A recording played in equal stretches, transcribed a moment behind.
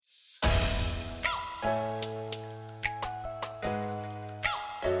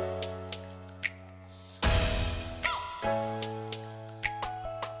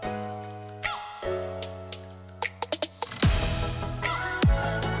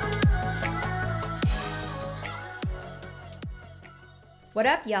What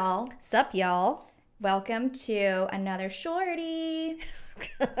up, y'all? Sup, y'all? Welcome to another shorty.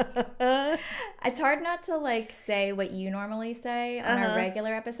 It's hard not to say what you normally say on our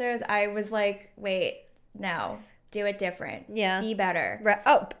regular episodes. I was like, wait, no, do it different. Yeah. Be better.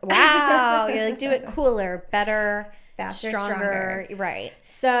 Oh, wow. You do it cooler, better, Faster, stronger. stronger. Right.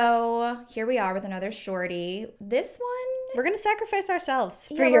 So here we are with another shorty. This one, we're going to sacrifice ourselves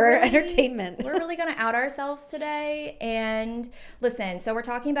for yeah, your entertainment. We're really going to out ourselves today. And listen, so we're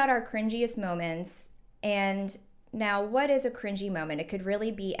talking about our cringiest moments. And now, what is a cringy moment? It could really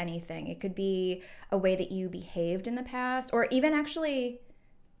be anything. It could be a way that you behaved in the past, or even actually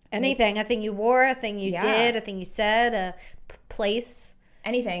anything. A thing you wore, a thing you did, a thing you said, a place.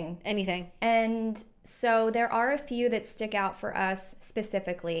 Anything. And so there are a few that stick out for us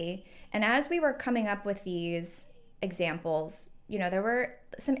specifically. And as we were coming up with these examples, there were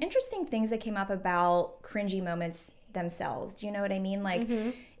some interesting things that came up about cringy moments themselves. Do you know what I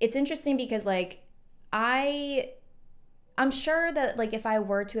mean? It's interesting because I'm sure that if I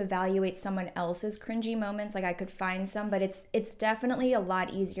were to evaluate someone else's cringy moments, I could find some, but it's definitely a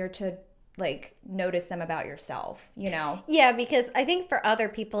lot easier to notice them about yourself, Yeah, because I think for other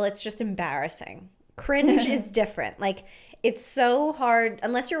people it's just embarrassing. Cringe is different. It's so hard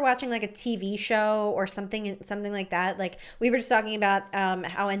unless you're watching a TV show or something like that. We were just talking about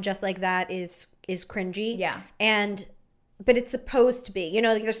how And Just Like That is cringy. Yeah. But it's supposed to be.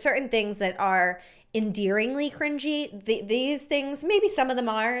 There's certain things that are endearingly cringy. These things, maybe some of them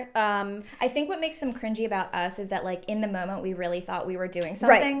are. I think what makes them cringy about us is that in the moment we really thought we were doing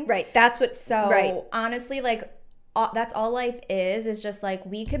something. Right. That's what. So honestly, that's all life is just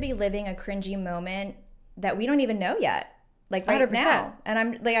we could be living a cringy moment that we don't even know yet. Right 100%. now. And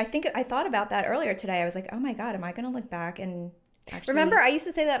I'm I thought about that earlier today. I was like, oh my God, am I going to look back and actually... Remember, I used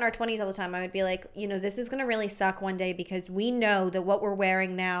to say that in our 20s all the time. I would be like, this is going to really suck one day because we know that what we're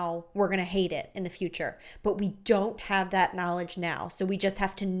wearing now, we're going to hate it in the future. But we don't have that knowledge now. So we just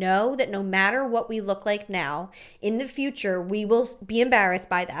have to know that no matter what we look like now, in the future, we will be embarrassed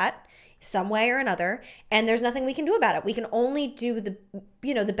by that some way or another. And there's nothing we can do about it. We can only do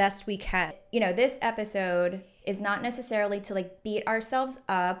the best we can. This episode is not necessarily to beat ourselves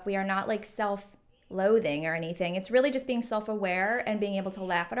up. We are not self-loathing or anything. It's really just being self-aware and being able to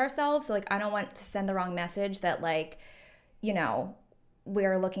laugh at ourselves. So I don't want to send the wrong message that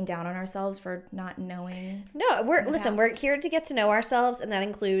we're looking down on ourselves for not knowing. No, we're here to get to know ourselves, and that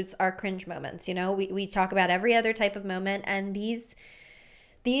includes our cringe moments. We talk about every other type of moment, and these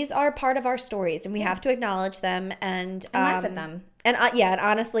are part of our stories, and we have to acknowledge them and laugh at them. And and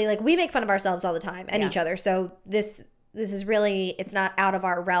honestly, we make fun of ourselves all the time and each other. So this is really, it's not out of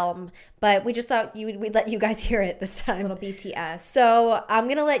our realm, but we just thought we'd let you guys hear it this time. A little BTS. So I'm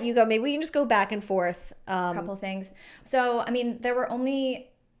going to let you go. Maybe we can just go back and forth. A couple things. So, there were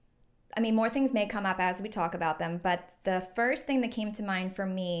more things may come up as we talk about them, but the first thing that came to mind for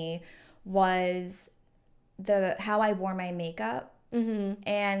me was how I wore my makeup. Mm-hmm.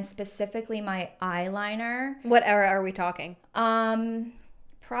 And specifically my eyeliner. What era are we talking?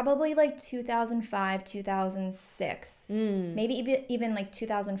 Probably 2005, 2006, maybe even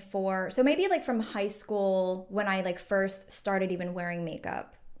 2004. So maybe from high school when I first started even wearing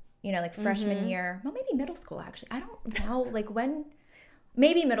makeup, freshman year. Well, maybe middle school actually. I don't know when.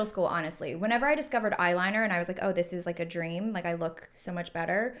 Maybe middle school, honestly. Whenever I discovered eyeliner and I was like, oh, this is a dream. I look so much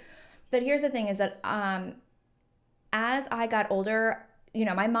better. But here's the thing is that as I got older,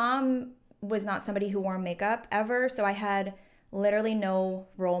 my mom was not somebody who wore makeup ever. So I had literally no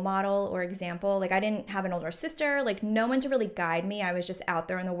role model or example. I didn't have an older sister, no one to really guide me. I was just out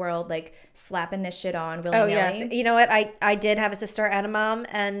there in the world, slapping this shit on willy-nilly. Oh, yes. You know what? I did have a sister and a mom,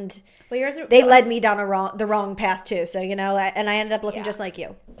 and they led me down the wrong path too. So, and I ended up looking just like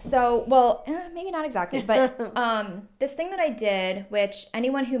you. So, maybe not exactly, but this thing that I did, which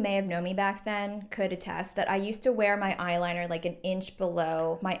anyone who may have known me back then could attest, that I used to wear my eyeliner an inch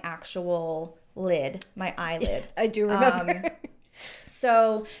below my actual lid, my eyelid. I do remember.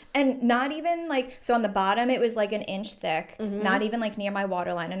 So, and not even so on the bottom, it was an inch thick, not even near my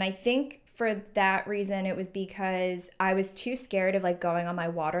waterline. And I think for that reason, it was because I was too scared of going on my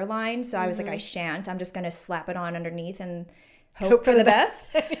waterline. So I was I shan't. I'm just going to slap it on underneath and hope for the best.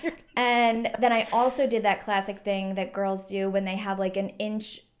 And then I also did that classic thing that girls do when they have an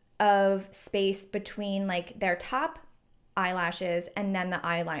inch of space between their top eyelashes and then the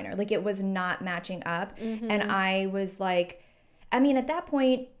eyeliner. It was not matching up. And I was at that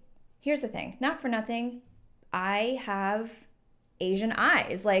point, here's the thing, not for nothing, I have Asian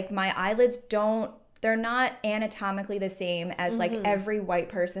eyes. My eyelids don't they're not anatomically the same as like every white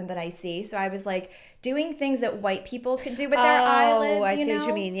person that I see. So I was like doing things that white people could do with their eyelids. I see what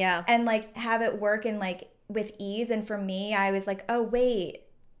you mean. Yeah. And like have it work in like with ease. And for me, I was like, oh wait,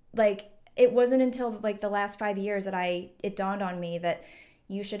 like it wasn't until like the last 5 years that it dawned on me that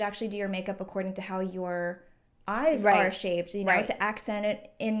you should actually do your makeup according to how your eyes are shaped, you know, to accent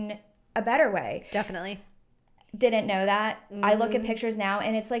it in a better way. Definitely. Didn't know that. I look at pictures now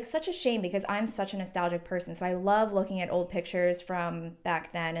and it's like such a shame because I'm such a nostalgic person. So I love looking at old pictures from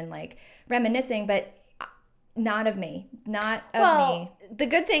back then and like reminiscing, but not of me. Not of me. The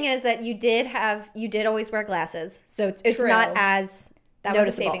good thing is that you did always wear glasses. So it's True. not as That noticeable.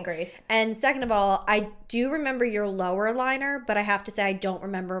 was a saving grace. And second of all, I do remember your lower liner, but I have to say I don't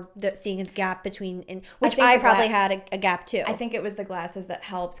remember seeing a gap between, which I probably had a gap too. I think it was the glasses that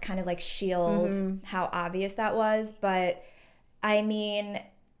helped kind of like shield how obvious that was. But I mean,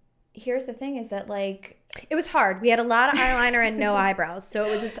 here's the thing is that like... It was hard. We had a lot of eyeliner and no eyebrows. So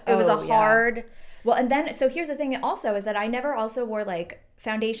it was a hard... Well, and then, so here's the thing also is that I never also wore like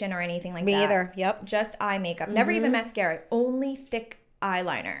foundation or anything like that. Me either. Yep. Just eye makeup. Never even mascara. Only thick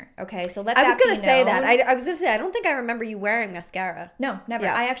eyeliner. Okay, so I was going to say that. I was going to say, I don't think I remember you wearing mascara. No, never.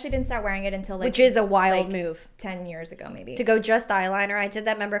 Yeah. I actually didn't start wearing it until like... Which is a wild move. 10 years ago, maybe. To go just eyeliner. I did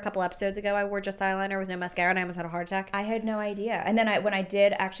that, remember a couple episodes ago, I wore just eyeliner with no mascara and I almost had a heart attack. I had no idea. And then when I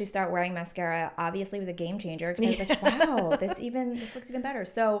did actually start wearing mascara, obviously it was a game changer because I was like, wow, this looks even better.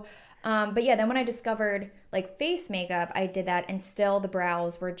 So, but yeah, then when I discovered like face makeup, I did that and still the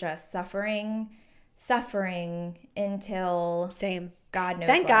brows were just suffering until... Same. God knows.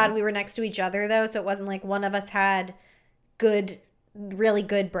 Thank God we were next to each other though, so it wasn't like one of us had really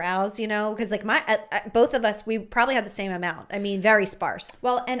good brows, you know, because like both of us, we probably had the same amount. I mean, very sparse.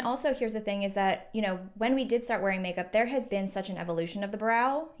 Well, and also here's the thing is that, you know, when we did start wearing makeup, there has been such an evolution of the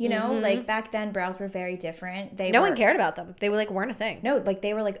brow, you know, like back then brows were very different. No one cared about them. They were like weren't a thing. No, like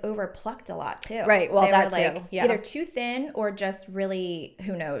they were like over plucked a lot too. Right. Well, they that were, too. Like, yeah. Either too thin or just really,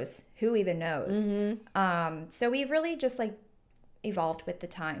 who even knows. So we've really just like evolved with the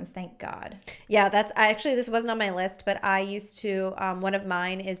times, thank God. Yeah, this wasn't on my list, but I used to, one of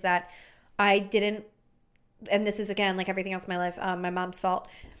mine is that I didn't, and this is again like everything else in my life, my mom's fault.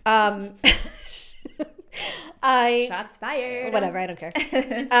 Shots fired. Whatever, I don't care.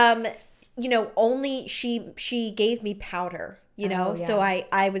 You know, only she gave me powder, you know, so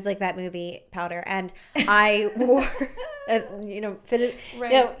I was like that movie Powder, and I wore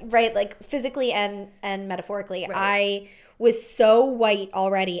like physically and metaphorically, I was so white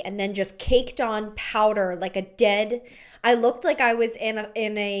already and then just caked on powder like a dead... I looked like I was in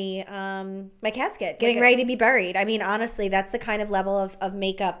my casket getting ready to be buried. I mean, honestly, that's the kind of level of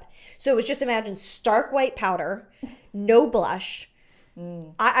makeup. So it was just, imagine stark white powder, no blush.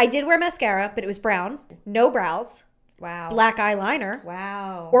 I did wear mascara, but it was brown, no brows. Wow. Black eyeliner.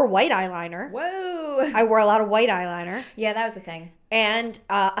 Wow. Or white eyeliner. Whoa. I wore a lot of white eyeliner. Yeah, that was the thing. And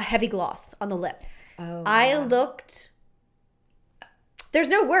a heavy gloss on the lip. Oh, I looked... There's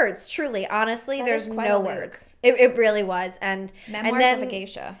no words, truly. Honestly, there's no words. It really was. And then of a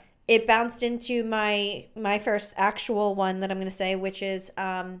Geisha. It bounced into my first actual one that I'm going to say, which is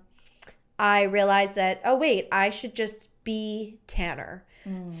I realized that, oh, wait, I should just be tanner.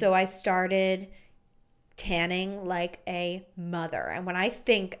 So I started tanning like a mother. And when I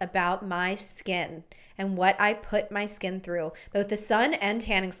think about my skin and what I put my skin through, both the sun and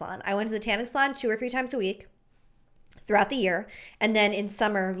tanning salon, I went to the tanning salon 2 or 3 times a week throughout the year, and then in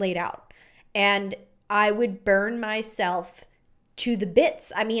summer laid out. And I would burn myself to the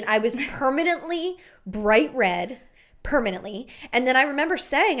bits. I mean, I was permanently bright red, permanently. And then I remember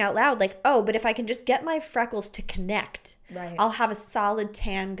saying out loud, like, oh, but if I can just get my freckles to connect, I'll have a solid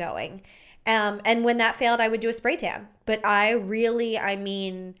tan going. And when that failed, I would do a spray tan. But I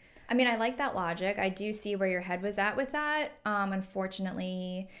like that logic. I do see where your head was at with that.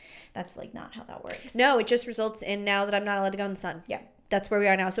 Unfortunately, that's like not how that works. No, it just results in now that I'm not allowed to go in the sun. Yeah. That's where we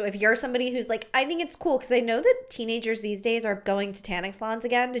are now. So if you're somebody who's like, I think it's cool because I know that teenagers these days are going to tanning salons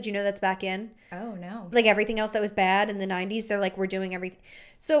again. Did you know that's back in? Oh, no. Like everything else that was bad in the 90s, they're like, we're doing everything.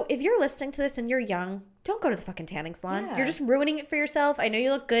 So if you're listening to this and you're young, don't go to the fucking tanning salon. Yeah. You're just ruining it for yourself. I know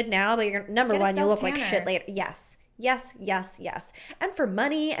you look good now, but you're number one, you look like shit later. Yes. Yes, yes, yes. And for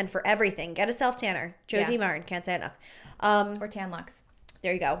money and for everything, get a self-tanner. Josie Martin, can't say enough. Or Tan-Luxe.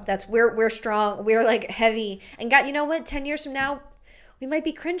 There you go. We're strong. We're like heavy. And God, you know what? 10 years from now, we might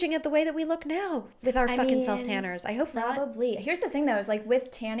be cringing at the way that we look now with our fucking self-tanners. I hope probably. Here's the thing, though, is like with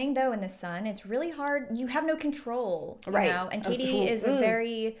tanning, though, in the sun, it's really hard. You have no control, you know? And Katie is a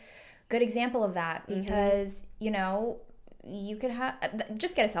very good example of that because, you know, you could have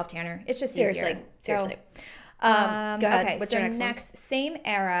just get a self tanner. It's just Seriously. easier. Seriously. Go ahead. Okay, What's so your next one? same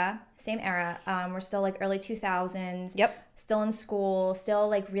era. We're still like early 2000s. Yep. Still in school, still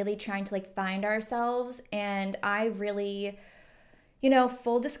like really trying to like find ourselves. And I really,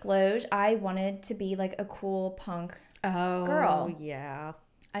 full disclosure, I wanted to be like a cool punk girl. Yeah.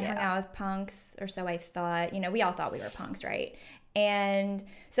 I hung out with punks, or so I thought. We all thought we were punks, right? And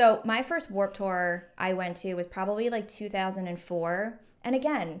so my first Warped Tour I went to was probably like 2004. And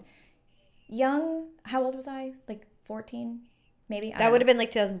again, young, how old was I? Like 14, maybe? That would have been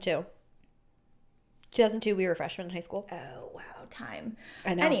like 2002. 2002, we were freshmen in high school. Oh, wow, time.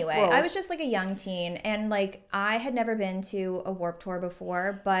 I know. Anyway, World. I was just like a young teen, and like I had never been to a Warped Tour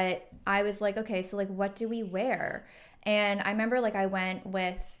before, but I was like, okay, so like what do we wear? And I remember like I went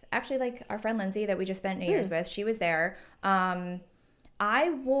with actually like our friend Lindsay that we just spent New Year's with. She was there.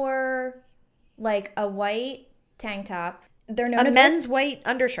 I wore like a white tank top. They're known as men's white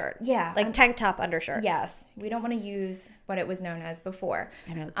undershirt. Yeah. Like tank top undershirt. Yes. We don't want to use what it was known as before.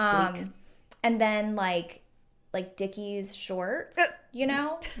 I know. And then like Dickies shorts,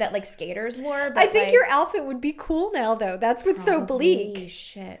 that like skaters wore. But I think like, your outfit would be cool now, though. That's what's so bleak. Holy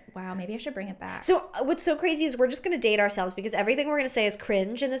shit. Wow. Maybe I should bring it back. So what's so crazy is we're just going to date ourselves because everything we're going to say is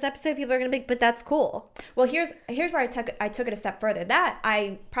cringe in this episode. People are going to be, but that's cool. Well, here's where I took it a step further. That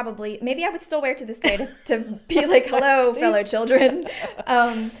I probably, maybe I would still wear to this day to be like, hello, fellow children.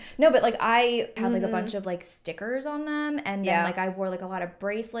 No, but like I had like a bunch of like stickers on them. And then like I wore like a lot of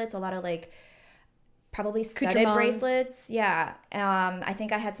bracelets, a lot of like probably studded bracelets. Yeah. I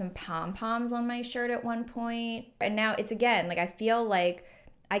think I had some pom-poms on my shirt at one point. And now it's again, like I feel like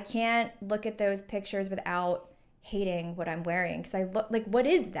I can't look at those pictures without hating what I'm wearing. Because I look like, what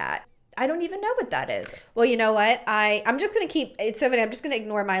is that? I don't even know what that is. Well, you know what? I'm just going to keep, it's so funny, I'm just going to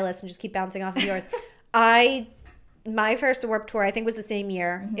ignore my list and just keep bouncing off of yours. My first Warped Tour, I think, was the same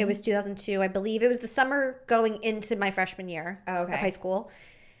year. It was 2002, I believe. It was the summer going into my freshman year of high school.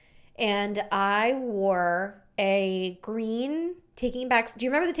 And I wore a green Taking Back. Do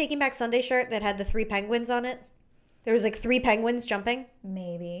you remember the Taking Back Sunday shirt that had the 3 penguins on it? There was like 3 penguins jumping.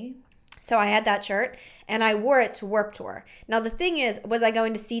 Maybe. So I had that shirt and I wore it to Warped Tour. Now the thing is, was I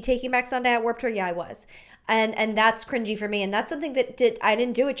going to see Taking Back Sunday at Warped Tour? Yeah, I was. And that's cringy for me. And that's something that I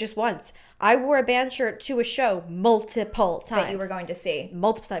didn't do it just once. I wore a band shirt to a show multiple times. That you were going to see.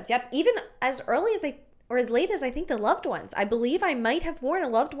 Multiple times. Yep. Even as early as or as late as I think the Loved Ones. I believe I might have worn a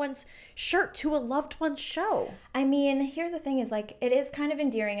Loved Ones shirt to a Loved Ones show. I mean, here's the thing is like, it is kind of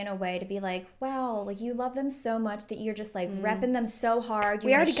endearing in a way to be like, wow, like you love them so much that you're just like repping them so hard.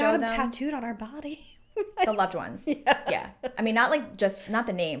 We already got them tattooed on our body. The Loved Ones. Yeah. I mean, not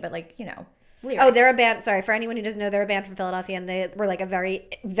the name, but like, lyrics. Oh, they're a band. Sorry, for anyone who doesn't know, they're a band from Philadelphia, and they were like a very,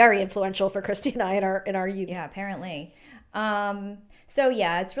 very influential for Christy and I in our youth. Yeah, apparently. So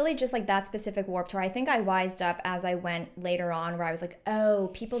yeah, it's really just like that specific Warped Tour. I think I wised up as I went later on, where I was like, oh,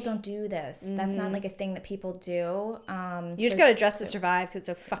 people don't do this. That's not like a thing that people do. You just got to dress to survive because it's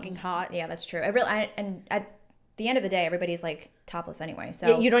so fucking hot. Yeah, that's true. And at the end of the day, everybody's like topless anyway. So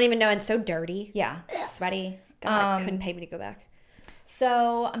yeah, you don't even know, and so dirty. Yeah, sweaty. God, couldn't pay me to go back.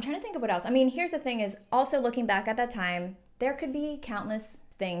 So I'm trying to think of what else. I mean, here's the thing is also looking back at that time, there could be countless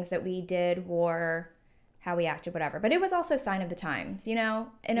things that we did, wore, how we acted, whatever. But it was also a sign of the times, in a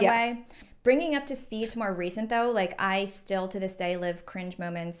way. Bringing up to speed to more recent, though, like I still to this day live cringe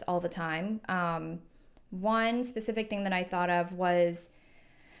moments all the time. One specific thing that I thought of was,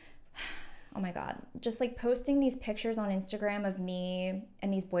 oh my God, just like posting these pictures on Instagram of me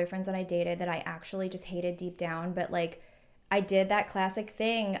and these boyfriends that I dated that I actually just hated deep down. But like I did that classic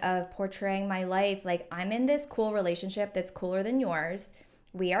thing of portraying my life. Like I'm in this cool relationship that's cooler than yours.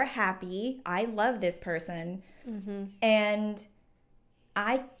 We are happy. I love this person. Mm-hmm. And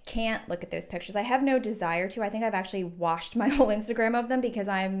I can't look at those pictures. I have no desire to. I think I've actually washed my whole Instagram of them because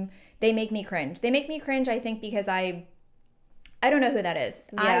they make me cringe. They make me cringe, I think, because I don't know who that is.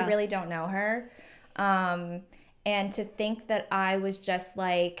 Yeah. I really don't know her. And to think that I was just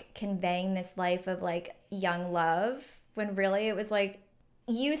like conveying this life of like young love when really it was like,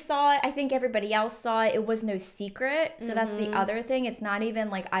 you saw it. I think everybody else saw it. It was no secret. So that's the other thing. It's not even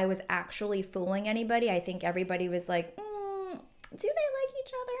like I was actually fooling anybody. I think everybody was like, do they like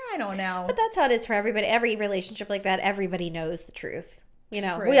each other? I don't know. But that's how it is for everybody. Every relationship like that, everybody knows the truth.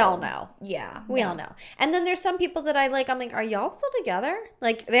 True. We all know. Yeah. We all know. And then there's some people that I'm like, are y'all still together?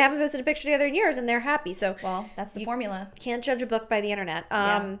 Like they haven't posted a picture together in years and they're happy. So well, that's the formula. Can't judge a book by the internet.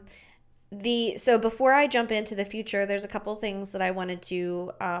 So before I jump into the future, there's a couple things that I wanted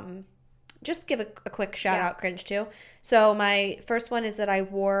to just give a quick shout out cringe too. So my first one is that I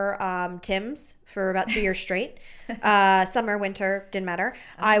wore Tim's for about 2 years straight. Summer, winter, didn't matter.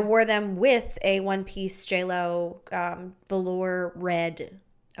 I wore them with a one-piece JLo velour red.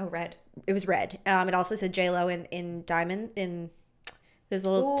 Oh, red. It was red. It also said JLo in diamond in those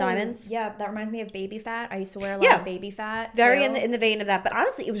little diamonds. Yeah, that reminds me of Baby Fat. I used to wear a lot of Baby Fat. Very in the vein of that. But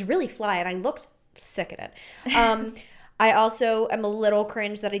honestly, it was really fly, and I looked sick in it. I also am a little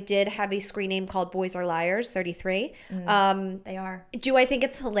cringe that I did have a screen name called Boys Are Liars 33. They are. Do I think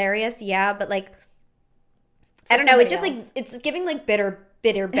it's hilarious? Yeah, but like, I don't know. It just like, it's giving like bitter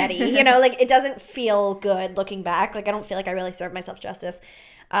Betty, you know, like it doesn't feel good looking back. Like I don't feel like I really served myself justice.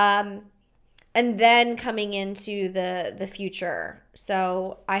 And then coming into the future.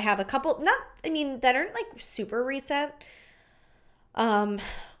 So I have a couple, that aren't like super recent.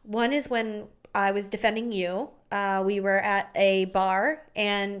 One is when I was defending you. We were at a bar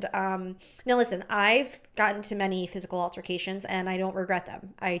and now listen, I've gotten to many physical altercations and I don't regret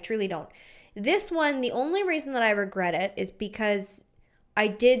them. I truly don't. This one, the only reason that I regret it is because I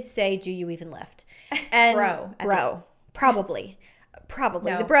did say, do you even lift? And bro, probably.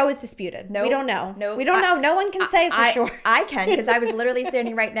 No. The bro is disputed. No, we don't know. No, we don't know. No one can say for sure. I can because I was literally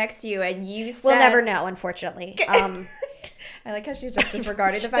standing right next to you, and you said, we'll never know, unfortunately. I like how she's just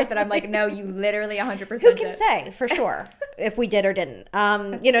disregarding the fact that I'm like, no, you literally 100% Who can say for sure if we did or didn't?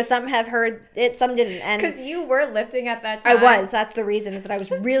 Some have heard it, some didn't. And because you were lifting at that time. I was. That's the reason, is that I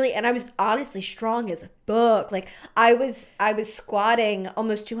was really, and I was honestly strong as a book. Like I was squatting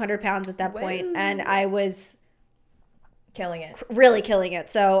almost 200 pounds at that point, and I was killing it. Really killing it.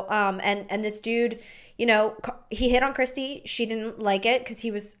 So, and this dude, you know, he hit on Christy. She didn't like it because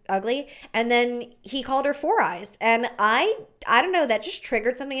he was ugly. And then he called her Four Eyes. And I don't know, that just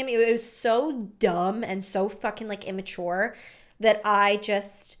triggered something in me. It was so dumb and so fucking like immature that I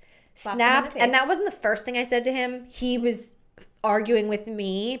just snapped. And that wasn't the first thing I said to him. He was arguing with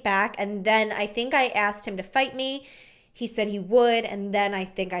me back. And then I think I asked him to fight me. He said he would, and then I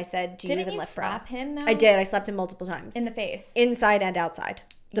think I said, do you even lift, bro? Didn't you slap him, though? I did. I slapped him multiple times. In the face? Inside and outside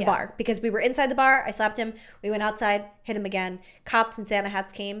the bar. Because we were inside the bar, I slapped him. We went outside, hit him again. Cops and Santa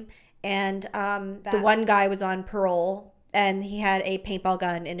hats came, and the one guy was on parole, and he had a paintball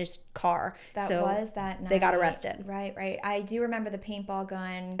gun in his car. That was that night. They got arrested. Right. I do remember the paintball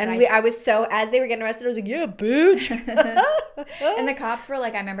gun. And I was so, as they were getting arrested, I was like, yeah, bitch. And the cops were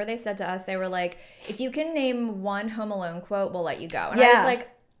like, I remember they said to us, they were like, if you can name one Home Alone quote, we'll let you go. And I was like,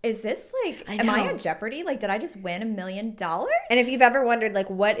 is this like, am I on Jeopardy? Like, did I just win $1 million? And if you've ever wondered, like,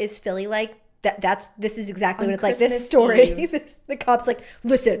 what is Philly like? This is exactly what it's Christmas like. This story, the cop's like,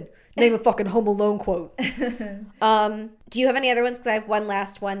 listen, name a fucking Home Alone quote. Do you have any other ones? Because I have one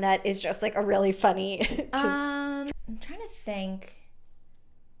last one that is just like a really funny. I'm trying to think.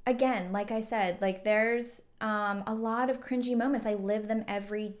 Again, like I said, like there's a lot of cringy moments. I live them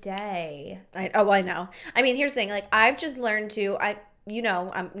every day. I know. I mean, here's the thing. Like I've just learned to, I'm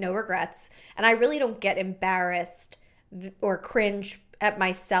no regrets, and I really don't get embarrassed or cringe at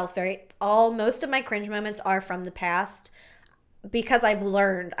myself. Most of my cringe moments are from the past because I've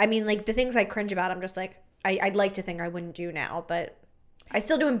learned. I mean, like the things I cringe about, I'm just like, I'd like to think I wouldn't do now, but I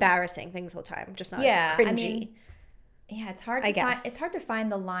still do embarrassing things all the time, just not as cringy. I mean, it's hard to find. It's hard to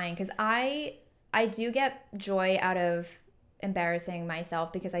find the line because I do get joy out of embarrassing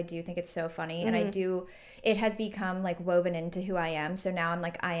myself because I do think it's so funny, and it has become like woven into who I am. So now I'm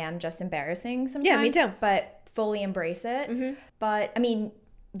like, I am just embarrassing sometimes. Yeah, me too. But fully embrace it. Mm-hmm. But I mean,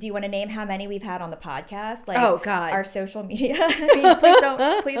 do you want to name how many we've had on the podcast? Like, oh God, our social media. I mean, please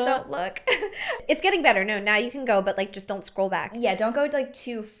don't look. It's getting better. No, now you can go, but like just don't scroll back. Yeah, don't go like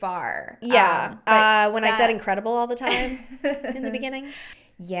too far. Yeah. When I said incredible all the time in the beginning.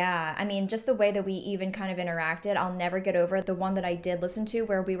 Yeah, I mean, just the way that we even kind of interacted, I'll never get over the one that I did listen to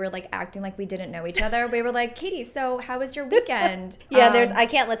where we were like acting like we didn't know each other. We were like, Katie, so how was your weekend? Yeah, I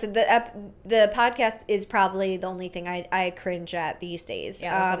can't listen. The podcast is probably the only thing I cringe at these days.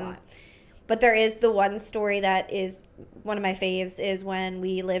 Yeah, there's a lot. But there is the one story that is one of my faves is when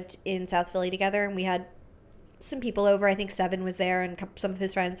we lived in South Philly together and we had some people over. I think Seven was there and some of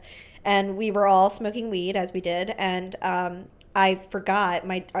his friends. And we were all smoking weed as we did. And I forgot,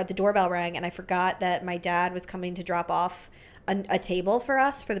 the doorbell rang, and I forgot that my dad was coming to drop off a table for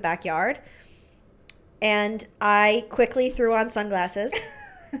us for the backyard. And I quickly threw on sunglasses,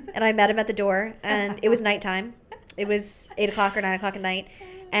 and I met him at the door, and it was nighttime. It was 8 o'clock or 9 o'clock at night,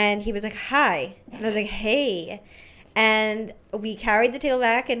 and he was like, hi. And I was like, hey. And we carried the table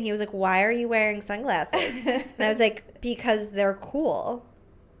back, and he was like, why are you wearing sunglasses? And I was like, because they're cool.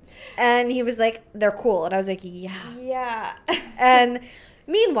 And he was like, they're cool. And I was like, yeah. Yeah. And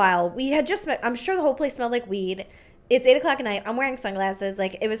Meanwhile, we had just met. I'm sure the whole place smelled like weed. It's 8 o'clock at night. I'm wearing sunglasses.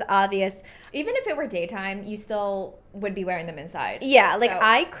 Like, it was obvious. Even if it were daytime, you still would be wearing them inside. Yeah, like,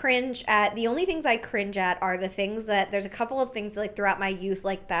 I cringe at, the only things I cringe at are the things that, there's a couple of things, like, throughout my youth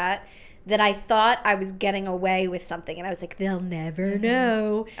like that I thought I was getting away with something. And I was like, they'll never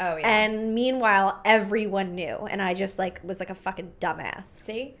know. Oh, yeah. And meanwhile, everyone knew. And I just, like, was like a fucking dumbass.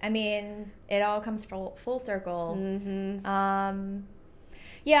 See? I mean, it all comes full circle. Mm-hmm.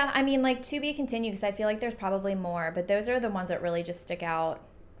 Yeah, I mean, like, to be continued, because I feel like there's probably more, but those are the ones that really just stick out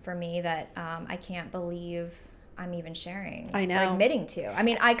for me that I can't believe I'm even sharing. I know. Or admitting to. I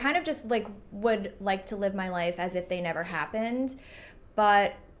mean, I kind of just, like, would like to live my life as if they never happened,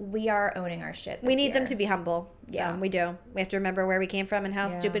 but we are owning our shit this We need year. them to be humble. Yeah. We do. We have to remember where we came from and how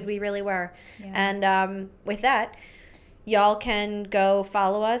stupid we really were. Yeah. And with that, y'all can go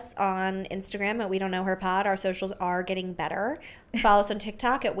follow us on Instagram at We Don't Know Her Pod. Our socials are getting better. Follow us on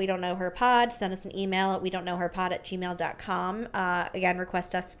TikTok at We Don't Know Her Pod. Send us an email at we don't know her pod at gmail.com. Again,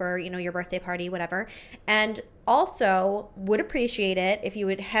 request us for, your birthday party, whatever. And also would appreciate it if you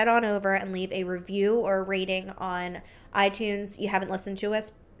would head on over and leave a review or a rating on iTunes. You haven't listened to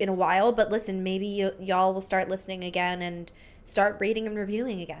us in a while, but listen, maybe y'all will start listening again and start rating and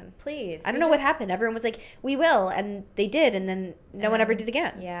reviewing again. Please. I don't know what happened. Everyone was like, we will, and they did, and then no one ever did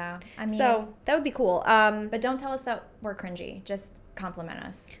again. Yeah. I mean, So that would be cool. but don't tell us that we're cringy. Just compliment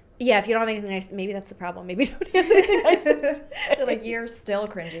us. Yeah, if you don't have anything nice, maybe that's the problem. Maybe nobody has anything nice to say. They're like, you're still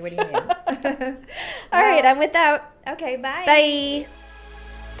cringy. What do you mean? All right, I'm with that. Okay, bye. Bye.